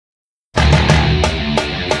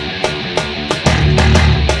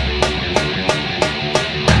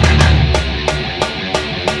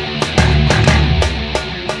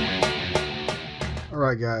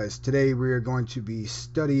Alright guys, today we are going to be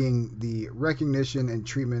studying the recognition and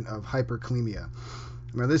treatment of hyperkalemia.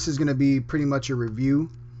 Now this is going to be pretty much a review,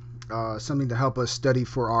 something to help us study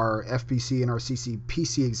for our FPC and our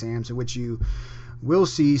CCPC exams, in which you will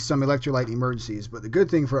see some electrolyte emergencies. But the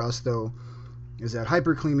good thing for us though is that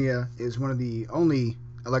hyperkalemia is one of the only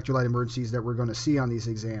electrolyte emergencies that we're going to see on these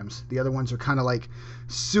exams. The other ones are kind of like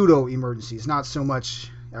pseudo emergencies, not so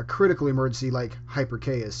much a critical emergency like hyper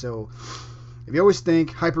K is. So if you always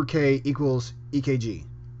think hyper K equals EKG,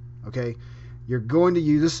 okay, you're going to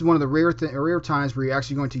use, this is one of the rare times where you're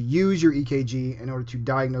actually going to use your EKG in order to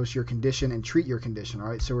diagnose your condition and treat your condition. All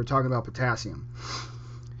right, so we're talking about potassium.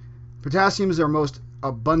 Potassium is our most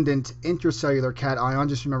abundant intracellular cation.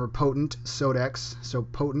 Just remember potent, Sodex, so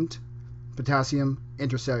potent, potassium,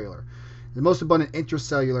 intracellular. The most abundant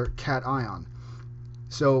intracellular cation.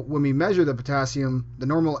 So when we measure the potassium, the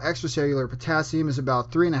normal extracellular potassium is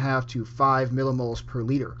about 3.5 to 5 millimoles per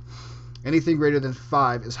liter. Anything greater than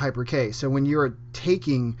 5 is hyper K. So when you're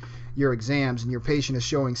taking your exams and your patient is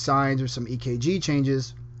showing signs or some EKG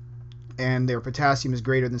changes and their potassium is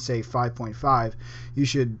greater than, say, 5.5, you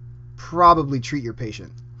should probably treat your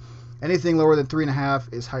patient. Anything lower than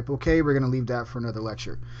 3.5 is hypo K. We're going to leave that for another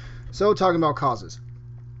lecture. So talking about causes.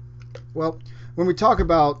 Well, when we talk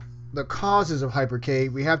about the causes of hyper K,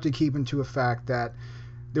 we have to keep into a fact that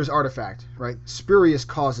there's artifact, right? Spurious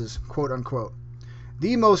causes, quote unquote.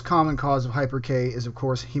 The most common cause of hyper K is, of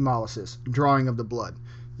course, hemolysis, drawing of the blood.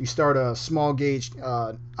 You start a small gauge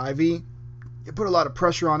IV, you put a lot of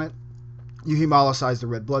pressure on it, you hemolyze the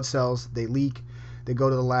red blood cells, they leak, they go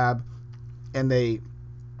to the lab, and they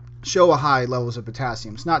show a high levels of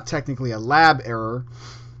potassium. It's not technically a lab error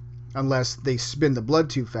unless they spin the blood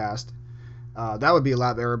too fast. That would be a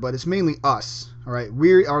lab error, but it's mainly us. All right,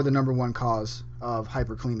 we are the #1 cause of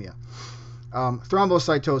hyperkalemia.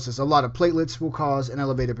 Thrombocytosis. A lot of platelets will cause an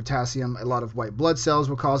elevated potassium. A lot of white blood cells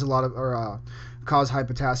will cause cause high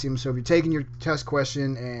potassium. So if you're taking your test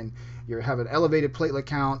question and you have an elevated platelet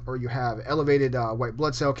count or you have elevated white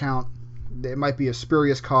blood cell count, it might be a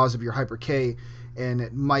spurious cause of your hyper K, and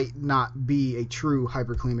it might not be a true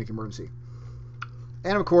hyperkalemic emergency.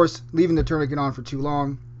 And of course, leaving the tourniquet on for too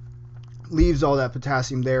long leaves all that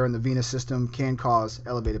potassium there in the venous system, can cause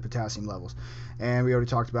elevated potassium levels. And we already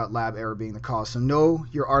talked about lab error being the cause. So know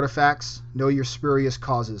your artifacts, know your spurious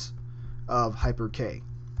causes of hyper K.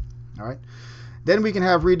 All right. Then we can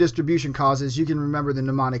have redistribution causes. You can remember the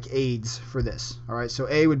mnemonic AIDS for this. All right. So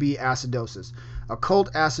A would be acidosis.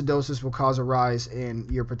 Occult acidosis will cause a rise in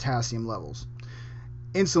your potassium levels.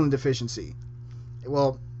 Insulin deficiency.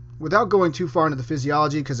 Well, without going too far into the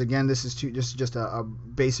physiology, because again, this is just a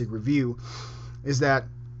basic review, is that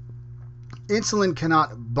insulin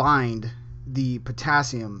cannot bind the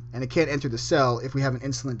potassium and it can't enter the cell if we have an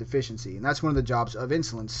insulin deficiency. And that's one of the jobs of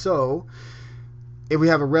insulin. So if we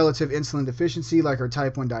have a relative insulin deficiency, like our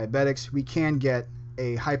type 1 diabetics, we can get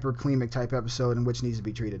a hyperkalemic type episode in which needs to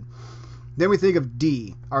be treated. Then we think of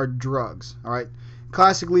D, our drugs. All right.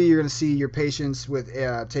 Classically, you're going to see your patients with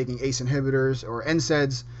taking ACE inhibitors or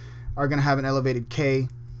NSAIDs are going to have an elevated K.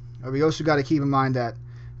 We also got to keep in mind that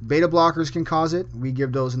beta blockers can cause it. We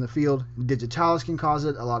give those in the field. Digitalis can cause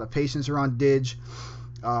it. A lot of patients are on dig.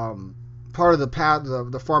 Part of the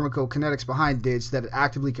pharmacokinetics behind dig that it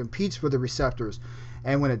actively competes for the receptors.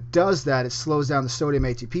 And when it does that, it slows down the sodium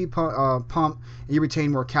ATP pump, and you retain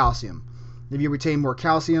more calcium. If you retain more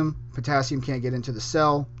calcium, potassium can't get into the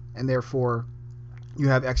cell, and therefore you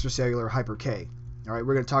have extracellular hyper K. All right,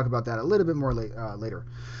 we're going to talk about that a little bit more later.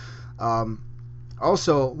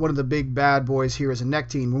 Also, one of the big bad boys here is a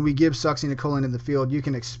nectine. When we give succinylcholine in the field, you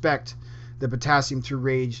can expect the potassium to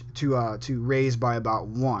raise by about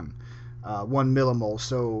 1 millimole.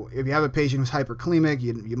 So if you have a patient who's hyperkalemic,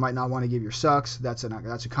 you might not want to give your sucks. That's a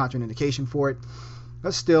contraindication for it.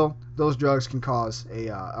 But still, those drugs can cause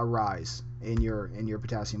a rise in your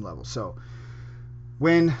potassium levels. So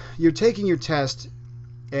when you're taking your test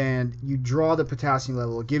and you draw the potassium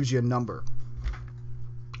level, it gives you a number.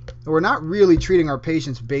 We're not really treating our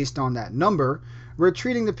patients based on that number. We're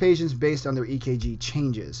treating the patients based on their ECG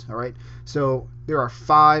changes. All right. So there are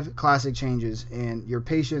 5 classic changes in your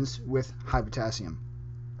patients with high potassium.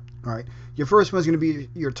 All right. Your first one is going to be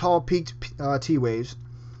your tall peaked T waves.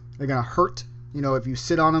 They're going to hurt. You know, if you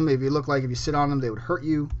sit on them, if you sit on them, they would hurt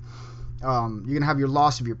you. You're going to have your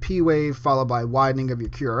loss of your P wave, followed by widening of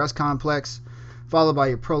your QRS complex, followed by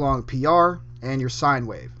your prolonged PR and your sine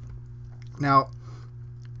wave. Now,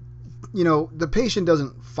 you know, the patient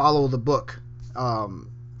doesn't follow the book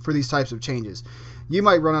for these types of changes. You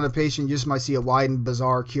might run on a patient, you just might see a widened,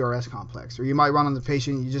 bizarre QRS complex, or you might run on the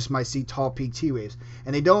patient, you just might see tall peak T waves,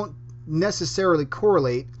 and they don't necessarily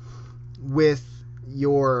correlate with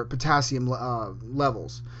your potassium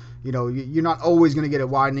levels. You know, you're not always going to get a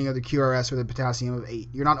widening of the QRS with a potassium of 8.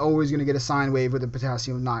 You're not always going to get a sine wave with a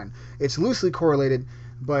potassium of 9. It's loosely correlated,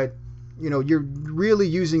 but you know, you're really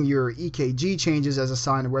using your EKG changes as a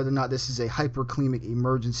sign of whether or not this is a hyperkalemic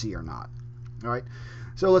emergency or not. All right,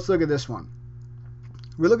 so let's look at this one.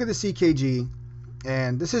 We look at this EKG,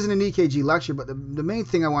 and this isn't an EKG lecture, but the main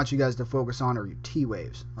thing I want you guys to focus on are your T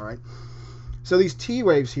waves. All right, so these T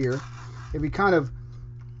waves here, if we kind of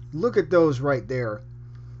look at those right there,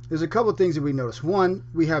 there's a couple of things that we notice. One,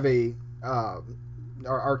 we have our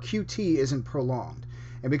QT isn't prolonged.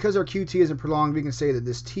 And because our QT isn't prolonged, we can say that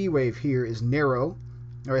this T wave here is narrow.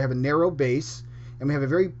 Or we have a narrow base, and we have a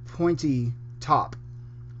very pointy top.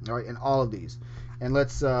 All right, in all of these. And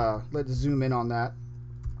let's zoom in on that.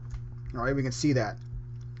 All right, we can see that.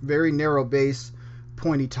 Very narrow base,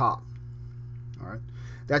 pointy top. All right,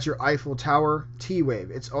 that's your Eiffel Tower T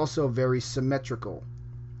wave. It's also very symmetrical.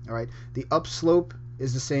 All right, the upslope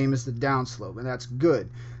is the same as the downslope, and that's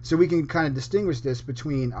good. So we can kind of distinguish this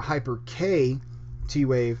between a hyper K T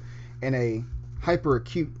wave and a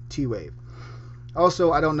hyperacute T wave.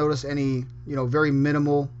 Also, I don't notice any, very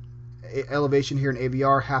minimal elevation here in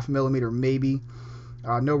AVR, 0.5 millimeter maybe.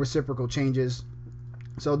 No reciprocal changes.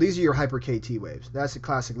 So these are your hyper K T waves. That's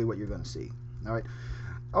classically what you're going to see. All right.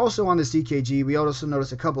 Also on this EKG, we also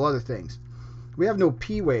notice a couple other things. We have no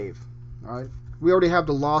P wave. All right. We already have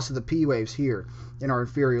the loss of the P waves here in our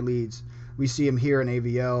inferior leads. We see them here in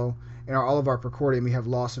AVL. In all of our precordium, we have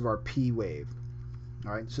loss of our P wave.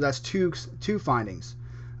 All right, so that's two findings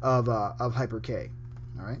of hyper K.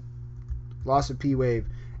 All right, loss of P wave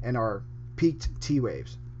and our peaked T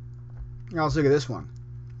waves. Now let's look at this one.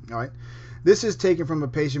 All right, this is taken from a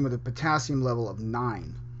patient with a potassium level of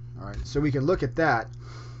 9. All right, so we can look at that.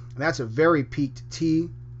 And that's a very peaked T,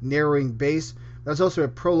 narrowing base. That's also a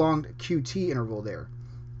prolonged QT interval there.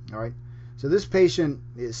 All right, so this patient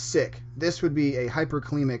is sick. This would be a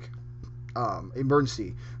hyperkalemic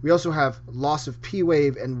emergency. We also have loss of P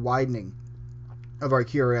wave and widening of our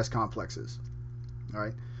QRS complexes. All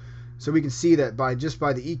right, so we can see that just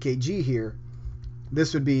by the EKG here,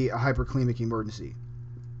 this would be a hyperkalemic emergency.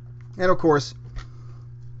 And of course,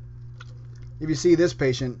 if you see this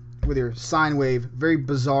patient with your sine wave, very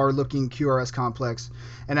bizarre looking QRS complex,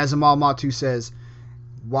 and as Amal Matu says,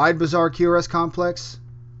 wide bizarre QRS complex,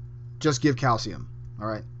 just give calcium. All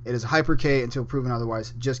right, it is hyper K until proven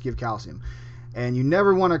otherwise. Just give calcium. And you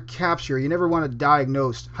never want to capture, you never want to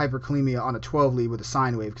diagnose hyperkalemia on a 12 lead with a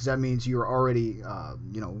sine wave, because that means you're already,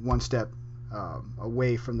 one step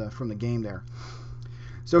away from the game there.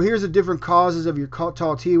 So here's the different causes of your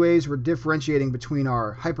tall T waves. We're differentiating between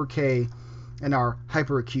our hyper K and our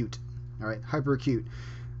hyperacute. All right, hyperacute.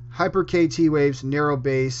 Hyper K T waves, narrow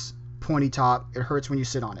base, pointy top. It hurts when you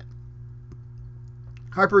sit on it.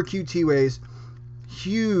 Hyperacute T waves,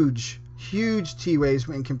 huge T waves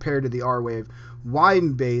when compared to the R wave,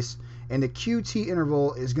 widened base, and the QT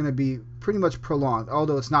interval is going to be pretty much prolonged.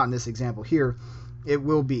 Although it's not in this example here,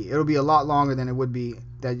 it'll be a lot longer than it would be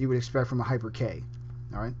that you would expect from a hyper K.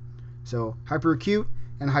 All right, so hyperacute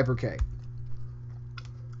and hyper K.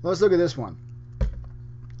 Let's look at this one.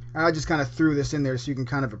 I just kind of threw this in there so you can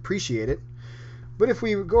kind of appreciate it. But if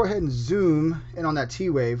we go ahead and zoom in on that T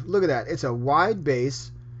wave, look at that. It's a wide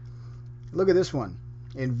base. Look at this one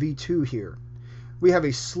in V2 here. We have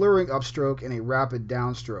a slurring upstroke and a rapid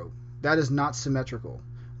downstroke. That is not symmetrical.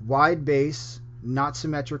 Wide base, not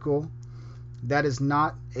symmetrical. That is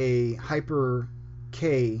not a hyper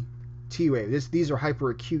K T wave. These are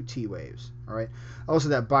hyperacute T waves. All right. Also,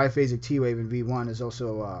 that biphasic T wave in V1 is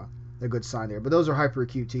also a good sign there. But those are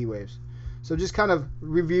hyperacute T waves. So just kind of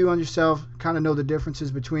review on yourself, kind of know the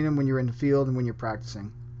differences between them when you're in the field and when you're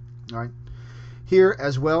practicing. All right. Here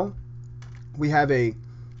as well, we have a,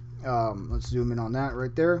 let's zoom in on that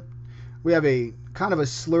right there. We have a kind of a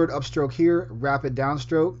slurred upstroke here, rapid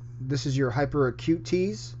downstroke. This is your hyperacute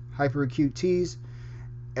T's,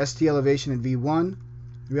 ST elevation in V1.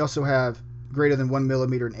 We also have greater than 1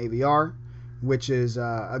 millimeter in AVR, which is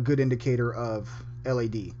a good indicator of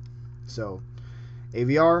LAD. So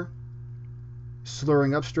AVR,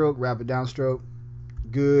 slurring upstroke, rapid downstroke,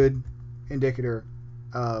 good indicator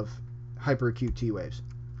of hyperacute T waves.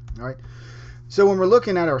 All right. So when we're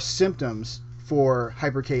looking at our symptoms for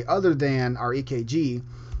hyper K other than our EKG,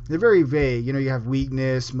 they're very vague. You have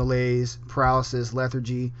weakness, malaise, paralysis,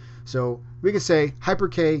 lethargy. So we can say hyper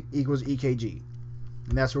K equals EKG,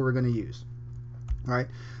 and that's what we're going to use. All right.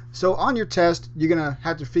 So on your test, you're going to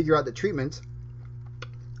have to figure out the treatment.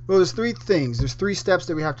 Well, there's three things. There's 3 steps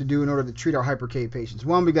that we have to do in order to treat our hyper K patients.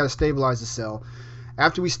 One, we got to stabilize the cell.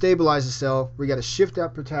 After we stabilize the cell, we got to shift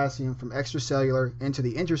that potassium from extracellular into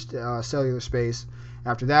the intercellular space.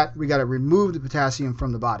 After that, we got to remove the potassium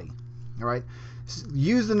from the body. All right.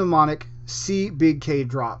 Use the mnemonic C big K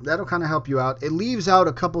drop. That'll kind of help you out. It leaves out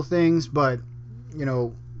a couple things, but you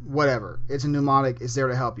know, whatever. It's a mnemonic. It's there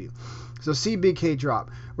to help you. So C big K drop.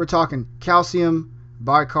 We're talking calcium,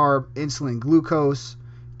 bicarb, insulin, glucose,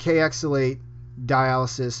 K-exalate,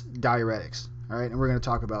 dialysis, diuretics. All right, and we're going to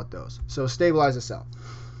talk about those. So stabilize the cell.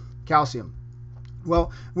 Calcium.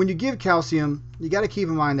 Well, when you give calcium, you got to keep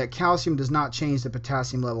in mind that calcium does not change the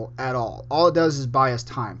potassium level at all. All it does is buy us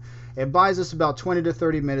time. It buys us about 20 to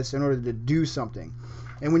 30 minutes in order to do something.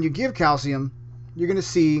 And when you give calcium, you're going to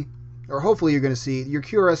see, or hopefully you're going to see, your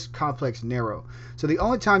QRS complex narrow. So the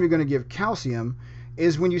only time you're going to give calcium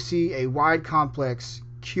is when you see a wide complex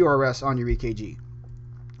QRS on your EKG.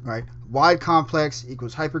 Right? Wide complex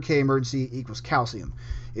equals hyper K emergency equals calcium.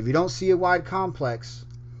 If you don't see a wide complex,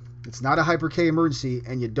 it's not a hyper K emergency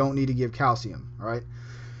and you don't need to give calcium. All right?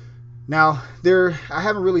 Now, I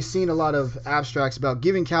haven't really seen a lot of abstracts about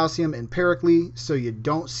giving calcium empirically, so you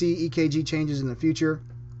don't see EKG changes in the future.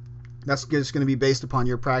 That's just going to be based upon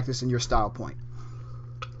your practice and your style point.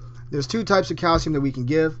 There's two types of calcium that we can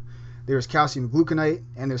give. There's calcium gluconate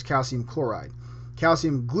and there's calcium chloride.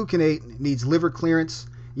 Calcium gluconate needs liver clearance.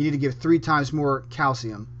 You need to give 3 times more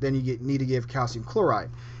calcium than you need to give calcium chloride.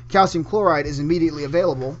 Calcium chloride is immediately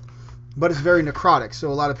available, but it's very necrotic, so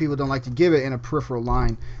a lot of people don't like to give it in a peripheral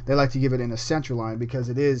line. They like to give it in a central line because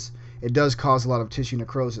it does cause a lot of tissue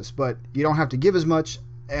necrosis, but you don't have to give as much,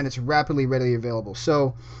 and it's rapidly readily available.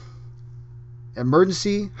 So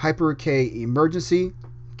emergency, hyper K emergency,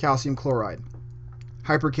 calcium chloride.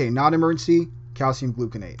 Hyper K non-emergency, calcium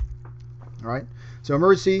gluconate. All right? So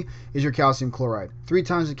emergency is your calcium chloride. 3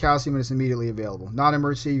 times the calcium and it's immediately available.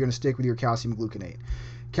 Non-emergency, you're going to stick with your calcium gluconate.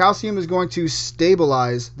 Calcium is going to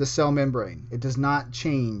stabilize the cell membrane. It does not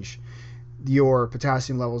change your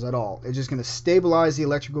potassium levels at all. It's just going to stabilize the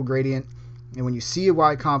electrical gradient. And when you see a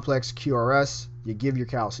wide complex QRS, you give your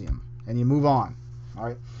calcium and you move on. All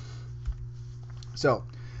right. So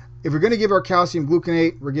if we're going to give our calcium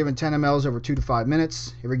gluconate, we're giving 10 mLs over 2 to 5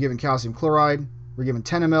 minutes. If we're giving calcium chloride, we're giving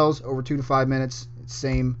 10 mLs over 2 to 5 minutes. It's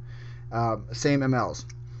same mLs.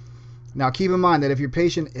 Now keep in mind that if your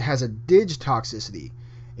patient has a DIG toxicity,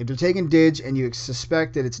 if they're taking DIG and you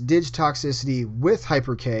suspect that it's DIG toxicity with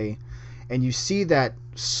hyper K, and you see that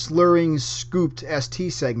slurring, scooped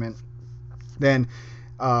ST segment, then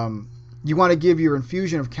you want to give your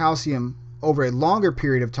infusion of calcium over a longer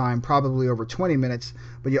period of time, probably over 20 minutes,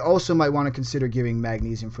 but you also might want to consider giving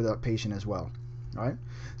magnesium for that patient as well. All right?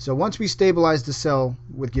 So once we stabilize the cell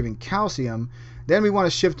with giving calcium, then we want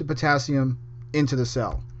to shift the potassium into the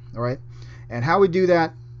cell. All right? And how we do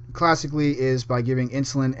that classically is by giving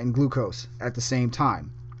insulin and glucose at the same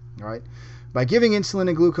time. All right? By giving insulin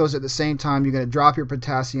and glucose at the same time, you're going to drop your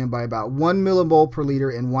potassium by about 1 millimole per liter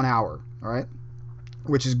in 1 hour. All right?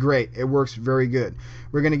 Which is great. It works very good.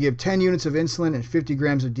 We're going to give 10 units of insulin and 50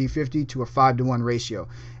 grams of D50 to a 5-to-1 ratio.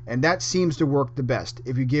 And that seems to work the best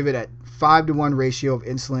if you give it at 5-to-1 ratio of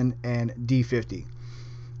insulin and D50.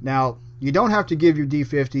 Now, you don't have to give your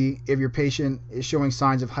D50 if your patient is showing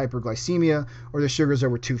signs of hyperglycemia or their sugar's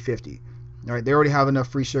over 250. All right, they already have enough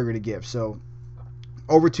free sugar to give. So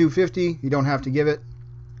over 250, you don't have to give it.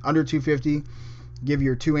 Under 250, give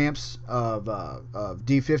your 2 amps of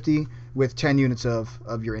D50 with 10 units of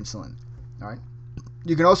your insulin. All right.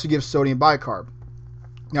 You can also give sodium bicarb.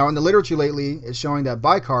 Now, in the literature lately, it's showing that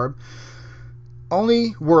bicarb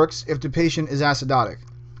only works if the patient is acidotic.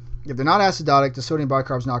 If they're not acidotic, the sodium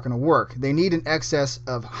bicarb is not going to work. They need an excess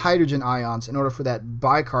of hydrogen ions in order for that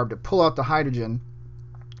bicarb to pull out the hydrogen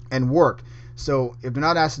and work. So if they're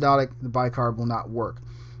not acidotic, the bicarb will not work.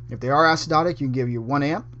 If they are acidotic, you can give you 1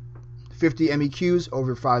 amp, 50 MEQs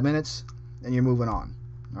over 5 minutes, and you're moving on.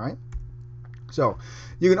 All right. So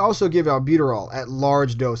you can also give albuterol at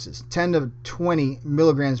large doses, 10 to 20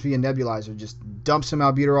 milligrams via nebulizer. Just dump some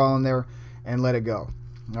albuterol in there and let it go.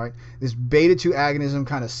 All right. This beta-2 agonism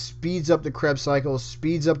kind of speeds up the Krebs cycle,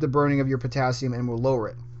 speeds up the burning of your potassium, and will lower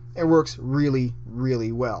it. It works really,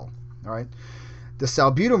 really well. All right. The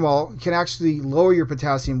salbutamol can actually lower your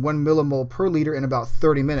potassium 1 millimole per liter in about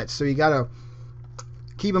 30 minutes. So you got to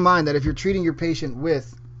keep in mind that if you're treating your patient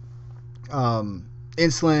with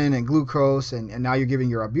insulin and glucose and now you're giving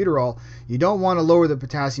your albuterol, you don't want to lower the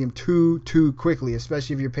potassium too quickly,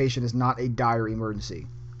 especially if your patient is not a dire emergency.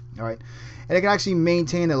 All right. And it can actually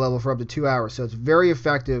maintain that level for up to 2 hours. So it's very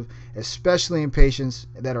effective, especially in patients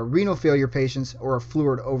that are renal failure patients or are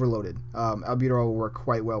fluid overloaded. Albuterol will work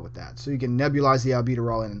quite well with that. So you can nebulize the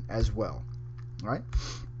albuterol in as well. All right.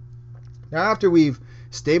 Now, after we've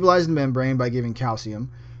stabilized the membrane by giving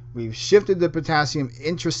calcium, we've shifted the potassium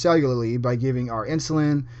intracellularly by giving our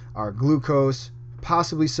insulin, our glucose,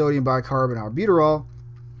 possibly sodium bicarb, and our albuterol.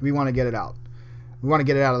 We want to get it out. We want to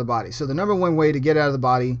get it out of the body. So the number one way to get it out of the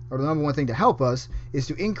body, or the number one thing to help us, is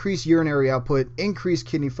to increase urinary output, increase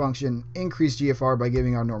kidney function, increase GFR by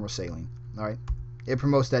giving our normal saline. All right, it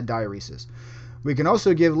promotes that diuresis. We can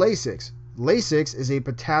also give Lasix. Lasix is a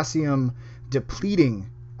potassium depleting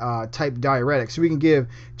type diuretic. So we can give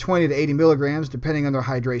 20 to 80 milligrams depending on their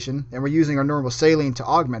hydration, and we're using our normal saline to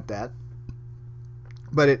augment that.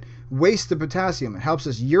 But it wastes the potassium. It helps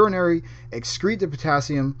us urinary excrete the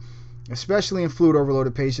potassium, especially in fluid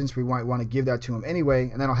overloaded patients. We might want to give that to them anyway,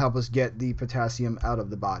 and that'll help us get the potassium out of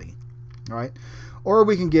the body. All right, or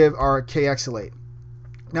we can give our K-exalate.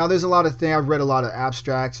 Now, there's a lot of things. I've read a lot of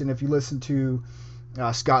abstracts, and if you listen to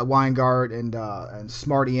Scott Weingart and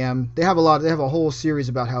Smart EM, they have a whole series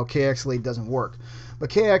about how K-exalate doesn't work. But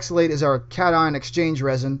K-exalate is our cation exchange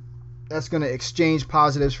resin that's going to exchange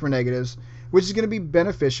positives for negatives, which is going to be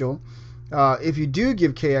beneficial. If you do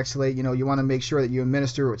give K-exalate, you want to make sure that you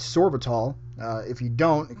administer it with sorbitol. If you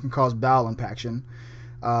don't, it can cause bowel impaction.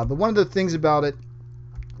 But one of the things about it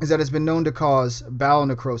is that it's been known to cause bowel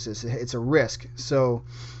necrosis. It's a risk. So,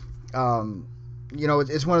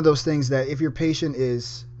 it's one of those things that if your patient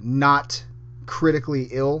is not critically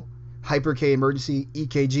ill, hyper-K emergency,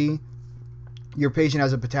 EKG, your patient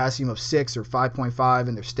has a potassium of 6 or 5.5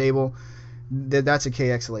 and they're stable, that's a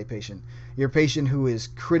K-exalate patient. Your patient who is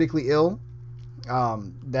critically ill,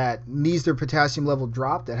 that needs their potassium level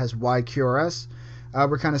dropped, that has wide QRS,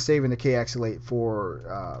 we're kind of saving the K-exalate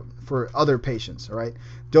for other patients. All right,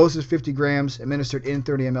 dose is 50 grams, administered in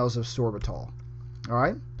 30 mLs of sorbitol. All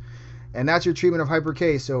right, and that's your treatment of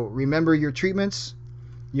hyper-K. So remember your treatments: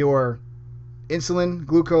 your insulin,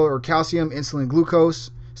 glucose, or calcium, insulin,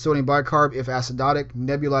 glucose, sodium bicarb if acidotic,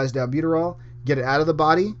 nebulized albuterol. Get it out of the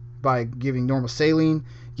body by giving normal saline,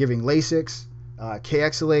 giving Lasix,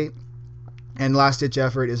 K-exalate, and last-ditch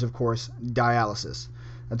effort is, of course, dialysis.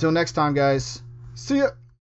 Until next time, guys, see ya!